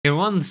Hey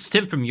everyone, this is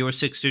Tim from Your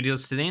Six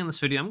Studios. Today in this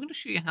video, I'm going to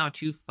show you how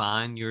to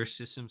find your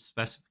system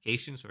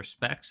specifications or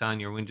specs on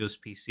your Windows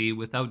PC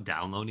without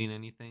downloading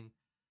anything.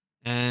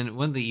 And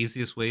one of the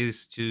easiest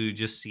ways to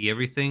just see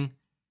everything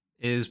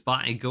is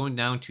by going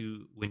down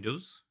to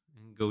Windows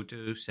and go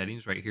to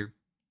Settings right here.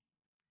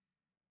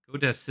 Go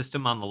to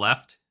System on the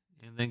left,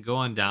 and then go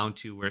on down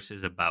to where it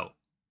says About.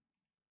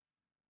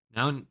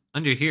 Now,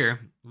 under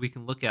here, we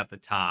can look at the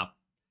top,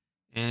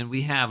 and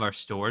we have our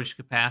storage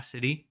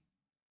capacity.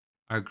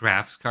 Our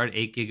graphics card,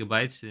 8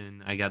 gigabytes,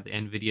 and I got the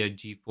NVIDIA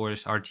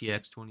GeForce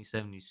RTX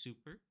 2070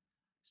 Super.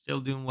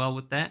 Still doing well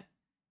with that.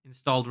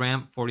 Installed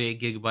RAM,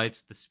 48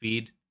 gigabytes, the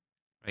speed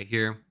right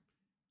here.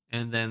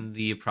 And then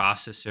the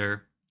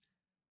processor.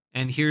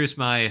 And here's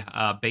my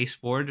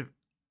baseboard.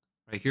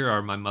 Right here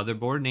are my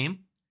motherboard name,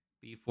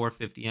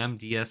 B450M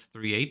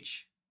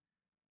DS3H.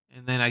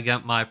 And then I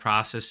got my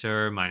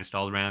processor, my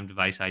installed RAM,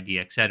 device ID,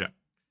 etc.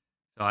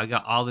 So I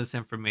got all this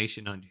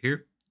information under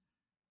here.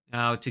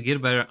 Now, to get a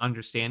better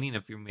understanding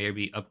if you're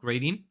maybe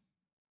upgrading,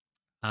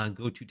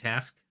 go to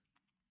Task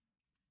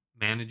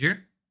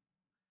Manager.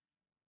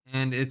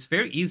 And it's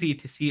very easy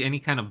to see any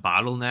kind of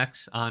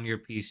bottlenecks on your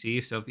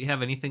PC. So if you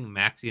have anything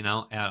maxing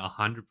out at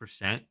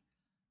 100%,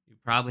 you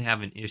probably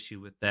have an issue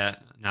with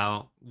that.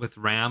 Now, with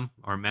RAM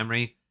or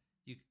memory,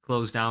 you can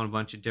close down a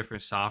bunch of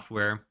different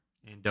software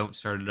and don't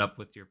start it up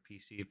with your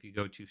PC. If you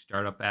go to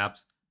startup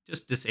apps,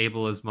 just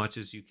disable as much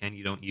as you can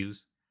you don't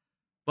use.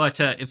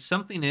 But if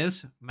something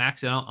is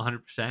maxing out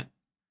 100%,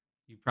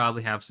 you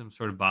probably have some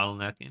sort of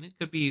bottleneck and it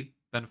could be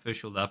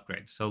beneficial to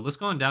upgrade. So let's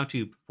go on down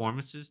to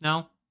performances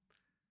now.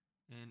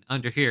 And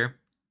under here,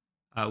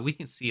 we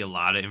can see a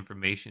lot of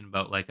information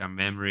about like our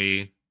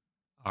memory,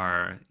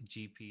 our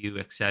GPU,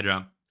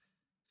 etc.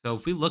 So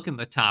if we look in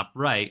the top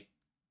right,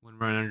 when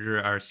we're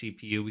under our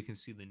CPU, we can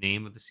see the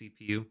name of the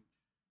CPU,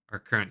 our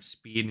current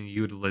speed and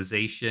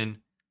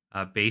utilization,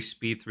 base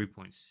speed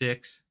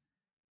 3.6,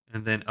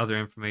 and then other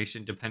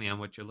information depending on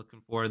what you're looking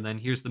for. And then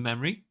here's the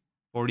memory,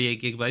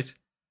 48 gigabytes.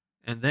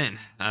 And then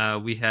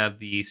we have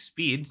the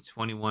speed,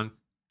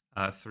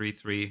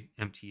 2133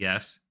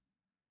 MTS.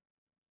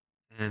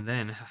 And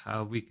then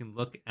we can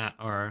look at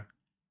our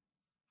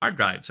hard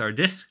drives, our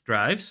disk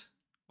drives,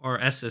 or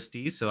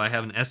SSD. So I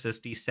have an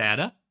SSD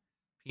SATA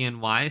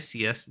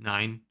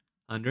PNY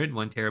CS900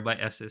 1 terabyte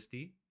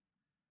SSD.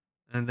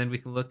 And then we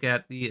can look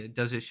at the,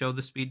 does it show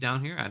the speed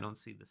down here? I don't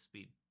see the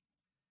speed.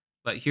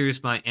 But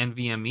here's my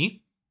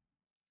NVMe.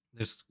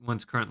 This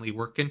one's currently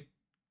working.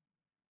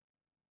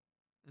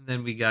 And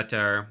then we got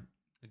our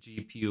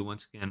GPU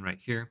once again right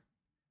here.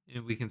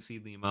 And we can see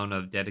the amount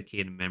of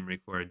dedicated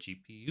memory for a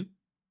GPU.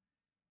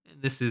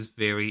 And this is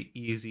very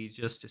easy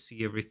just to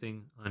see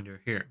everything under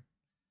here.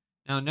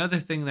 Now, another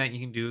thing that you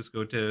can do is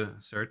go to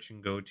search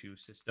and go to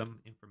system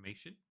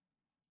information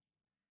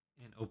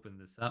and open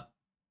this up.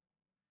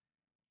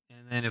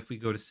 And then if we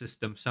go to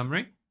system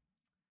summary,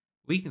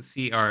 we can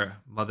see our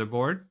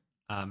motherboard,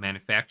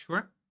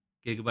 manufacturer,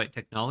 Gigabyte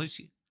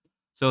Technology.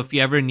 So if you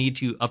ever need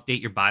to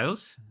update your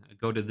BIOS,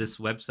 go to this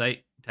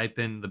website, type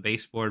in the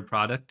baseboard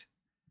product,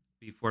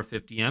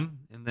 B450M,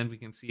 and then we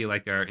can see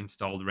like our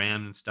installed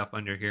RAM and stuff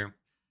under here.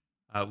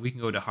 We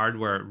can go to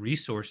hardware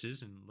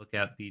resources and look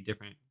at the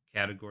different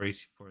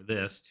categories for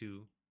this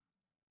to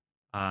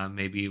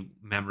maybe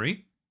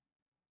memory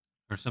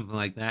or something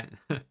like that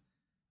if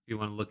you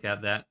want to look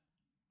at that.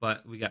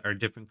 But we got our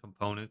different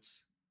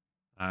components,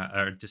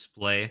 our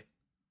display.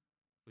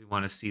 We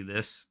want to see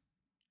this.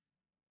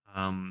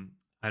 I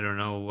don't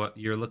know what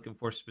you're looking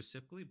for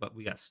specifically, but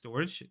we got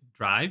storage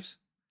drives.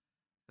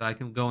 So I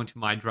can go into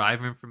my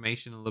driver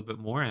information a little bit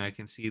more and I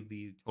can see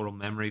the total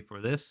memory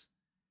for this,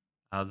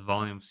 the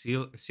volume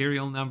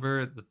serial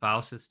number, the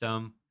file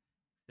system,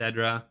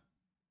 etc.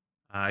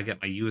 I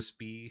got my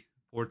USB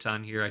ports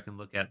on here. I can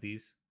look at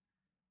these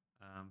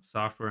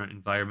software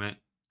environment,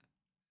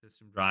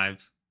 system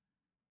drives.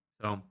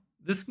 So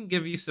this can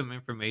give you some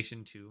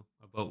information too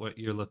about what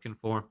you're looking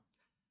for.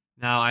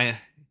 Now I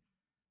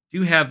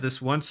do have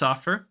this one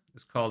software.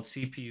 It's called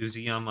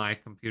CPU-Z on my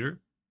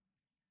computer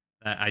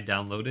that I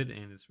downloaded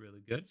and it's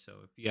really good.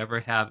 So if you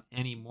ever have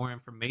any more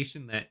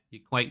information that you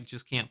quite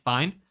just can't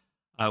find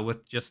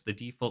with just the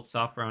default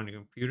software on your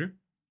computer,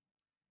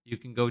 you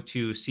can go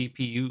to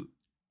cpuid.com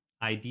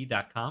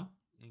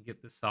and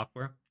get this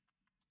software,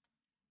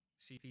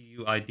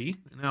 CPUID,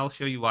 and I'll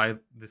show you why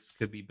this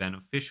could be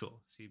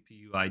beneficial.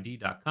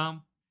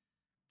 cpuid.com,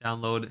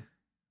 download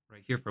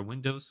right here for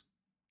Windows,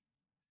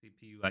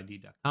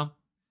 cpuid.com.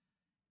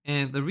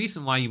 And the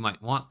reason why you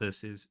might want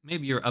this is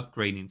maybe you're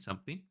upgrading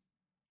something,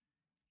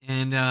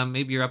 and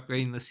maybe you're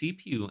upgrading the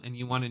CPU and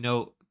you want to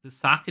know the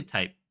socket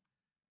type.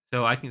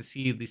 So I can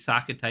see the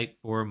socket type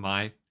for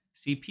my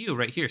CPU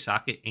right here,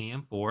 socket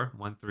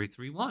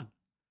AM41331.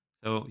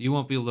 So you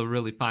won't be able to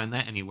really find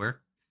that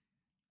anywhere.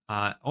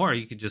 Or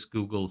you could just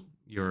Google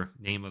your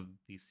name of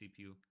the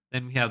CPU.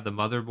 Then we have the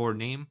motherboard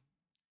name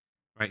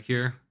right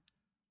here.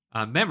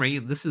 Memory,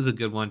 this is a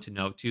good one to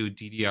know too,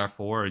 DDR4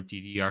 or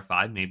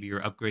DDR5. Maybe you're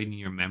upgrading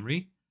your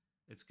memory.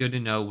 it's good to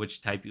know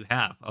which type you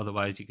have.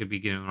 Otherwise, you could be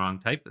getting the wrong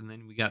type. And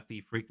then we got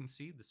the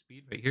frequency, the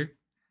speed right here.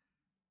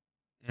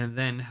 And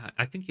then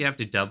I think you have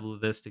to double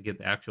this to get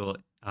the actual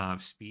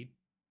speed.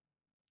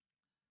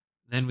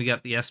 Then we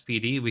got the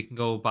SPD. We can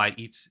go by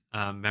each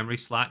memory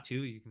slot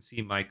too. You can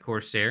see my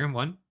Corsair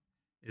one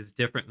is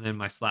different than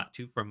my slot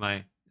 2 for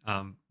my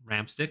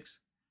RAM sticks.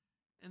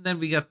 And then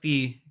we got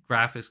the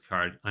graphics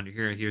card under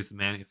here. Here's the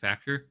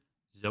manufacturer,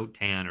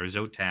 Zotan or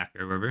Zotac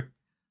or whatever.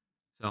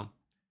 So,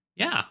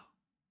 yeah.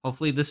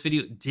 Hopefully this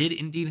video did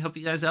indeed help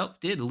you guys out. If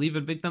it did, leave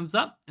a big thumbs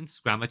up and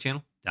subscribe my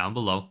channel down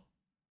below.